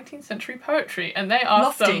from 19th century poetry, and they are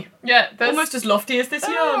lofty. Almost as lofty as this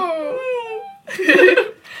yarn.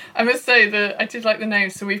 I must say that I did like the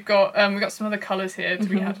names. So we've got some other colours here to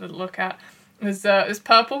be had a look at. There's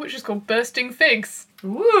purple, which is called Bursting Figs.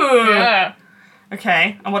 Ooh. Yeah.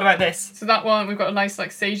 Okay, and what about this? So that one, we've got a nice like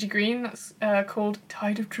sagey green that's called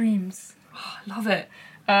Tide of Dreams. Oh, I love it.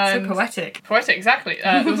 So poetic. Poetic, exactly.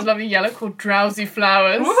 There was a lovely yellow called Drowsy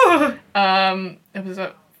Flowers. There was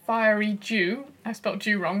a Fiery Dew. I spelled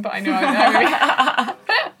Dew wrong, but I know I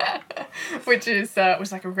which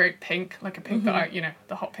was like a very pink, like a pink that I,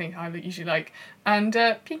 the hot pink I usually like. And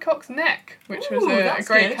Peacock's Neck, which was a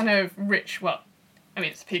great good. kind of rich, well, I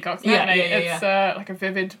mean, it's Peacock's Neck, mate. It's like a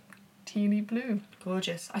vivid tealy blue.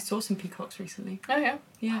 Gorgeous. I saw some peacocks recently. Oh, yeah?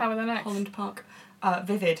 Yeah. How are the necks? Holland Park.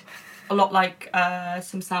 Vivid. A lot like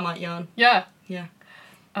some Samite yarn. Yeah. Yeah.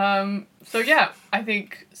 So yeah, I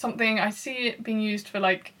think something, I see it being used for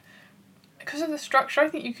like, because of the structure, I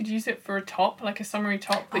think you could use it for a top, like a summery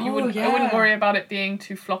top, but I wouldn't worry about it being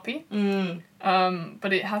too floppy.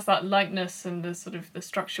 But it has that lightness and the sort of the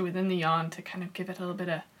structure within the yarn to kind of give it a little bit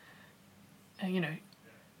of,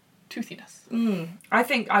 toothiness. I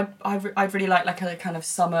think I'd really like a kind of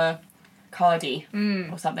summer cardi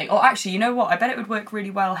or something. Or actually, you know what? I bet it would work really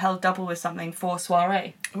well held double with something for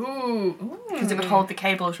soiree. Ooh. Because it would hold the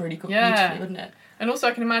cables really beautifully, wouldn't it? And also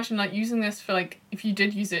I can imagine like using this for like, if you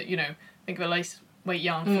did use it, think of a lace weight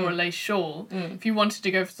yarn for a lace shawl. If you wanted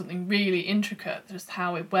to go for something really intricate, just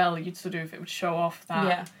how it would show off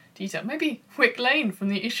that detail. Maybe Wick Lane from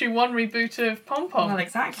the issue 1 reboot of Pom Pom. Well,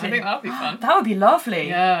 exactly. I think that would be fun. That would be lovely.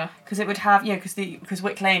 Yeah. Because it would have, because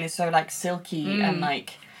Wick Lane is so like silky and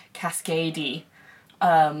like cascadey.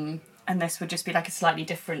 And this would just be like a slightly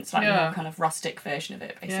different, slightly more kind of rustic version of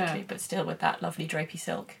it, basically, but still with that lovely drapey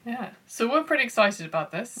silk. Yeah. So we're pretty excited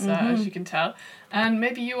about this, as you can tell. And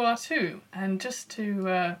maybe you are too. And just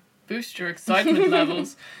to boost your excitement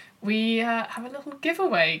levels, we have a little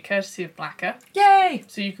giveaway courtesy of Blacker. Yay!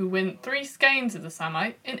 So you could win 3 skeins of the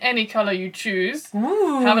Samite in any colour you choose.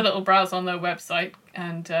 Ooh. Have a little browse on their website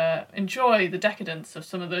and enjoy the decadence of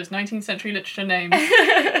some of those 19th century literature names.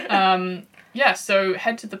 So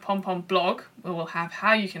head to the Pom Pom blog where we'll have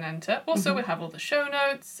how you can enter. Also, we'll have all the show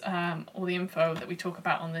notes, all the info that we talk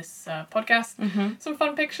about on this podcast. Some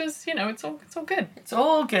fun pictures. It's all good. It's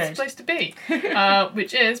all good. It's a place to be.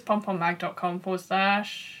 Which is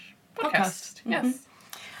pompommag.com/podcast. Yes.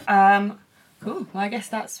 Cool. Well, I guess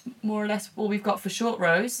that's more or less all we've got for short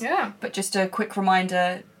rows. Yeah. But just a quick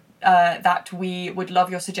reminder that we would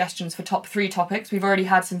love your suggestions for top 3 topics. We've already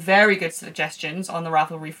had some very good suggestions on the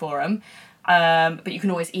Ravelry forum. But you can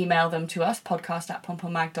always email them to us,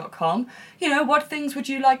 podcast@pompommag.com. What things would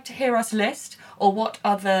you like to hear us list? Or what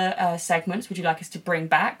other segments would you like us to bring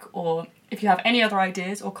back? Or if you have any other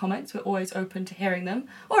ideas or comments, we're always open to hearing them.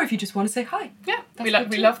 Or if you just want to say hi. Yeah, we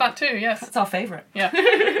love that too, yes. That's our favourite. Yeah.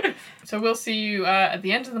 So we'll see you at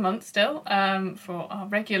the end of the month still for our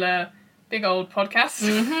regular big old podcast.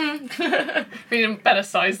 Being better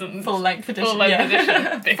size than full length edition. Full length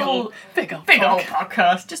edition. Big old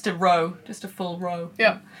podcast. Just a full row.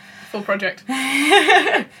 Yeah. Full project.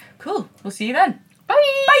 Cool. We'll see you then. Bye.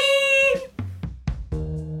 Bye.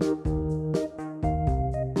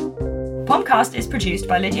 Pomcast is produced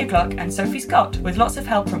by Lydia Gluck and Sophie Scott, with lots of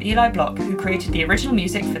help from Eli Block, who created the original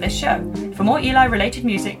music for this show. For more Eli-related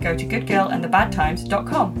music, go to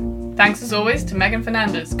goodgirlandthebadtimes.com. Thanks as always to Megan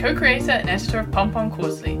Fernandez, co-creator and editor of Pom Pom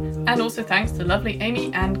Quarterly, and also thanks to lovely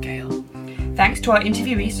Amy and Gail. Thanks to our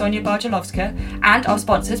interviewee Sonja Bargielowska and our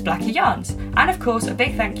sponsors Blacker Yarns. And of course, a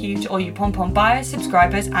big thank you to all you Pom Pom buyers,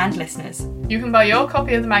 subscribers and listeners. You can buy your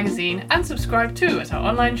copy of the magazine and subscribe too at our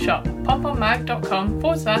online shop,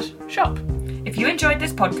 pompommag.com/shop. If you enjoyed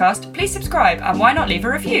this podcast, please subscribe and why not leave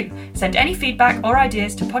a review? Send any feedback or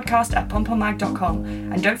ideas to podcast@pompommag.com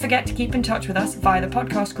and don't forget to keep in touch with us via the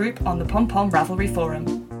podcast group on the Pom Pom Ravelry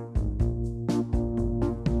Forum.